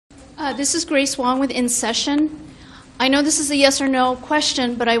This is Grace Wong with In Session. I know this is a yes or no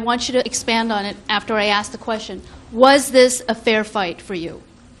question, but I want you to expand on it after I ask the question. Was this a fair fight for you?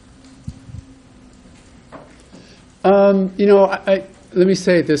 Let me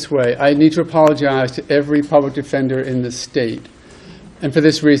say it this way. I need to apologize to every public defender in the state. And for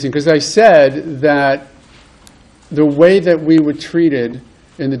this reason, because I said that the way that we were treated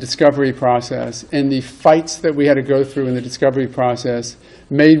in the discovery process and the fights that we had to go through in the discovery process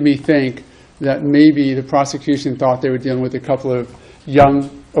made me think that maybe the prosecution thought they were dealing with a couple of young,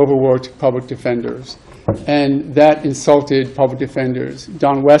 overworked public defenders. And that insulted public defenders.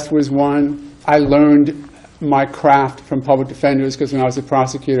 Don West was one. I learned my craft from public defenders because when I was a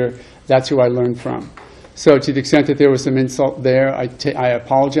prosecutor, that's who I learned from. So to the extent that there was some insult there, I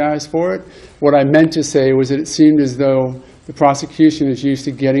apologize for it. What I meant to say was that it seemed as though the prosecution is used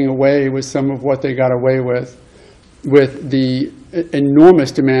to getting away with some of what they got away with the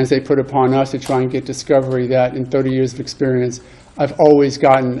enormous demands they put upon us to try and get discovery that in 30 years of experience, I've always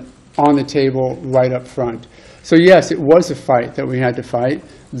gotten on the table right up front. So yes, it was a fight that we had to fight.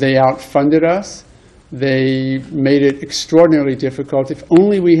 They outfunded us. They made it extraordinarily difficult. If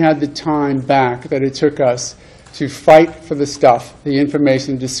only we had the time back that it took us to fight for the stuff, the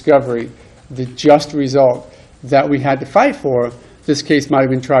information, discovery, the just result that we had to fight for, this case might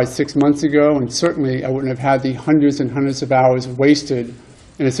have been tried 6 months ago, and certainly I wouldn't have had the hundreds and hundreds of hours wasted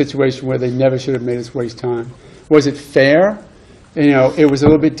in a situation where they never should have made us waste time. Was it fair? It was a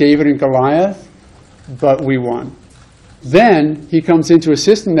little bit David and Goliath, but we won. Then he comes into a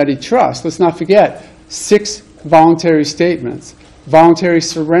system that he trusts. Let's not forget, 6 voluntary statements, voluntary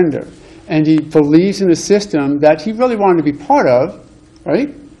surrender, and he believes in a system that he really wanted to be part of, right?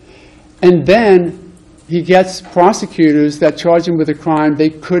 And then he gets prosecutors that charge him with a crime they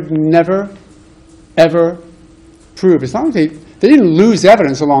could never, ever prove. It's not like they didn't lose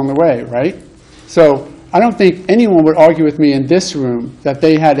evidence along the way, right? So I don't think anyone would argue with me in this room that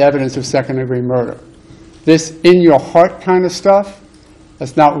they had evidence of second-degree murder. This in-your-heart kind of stuff,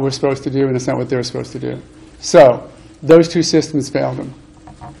 that's not what we're supposed to do, and it's not what they're supposed to do. So those 2 systems failed them.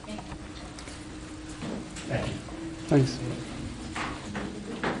 Thank you. Thanks.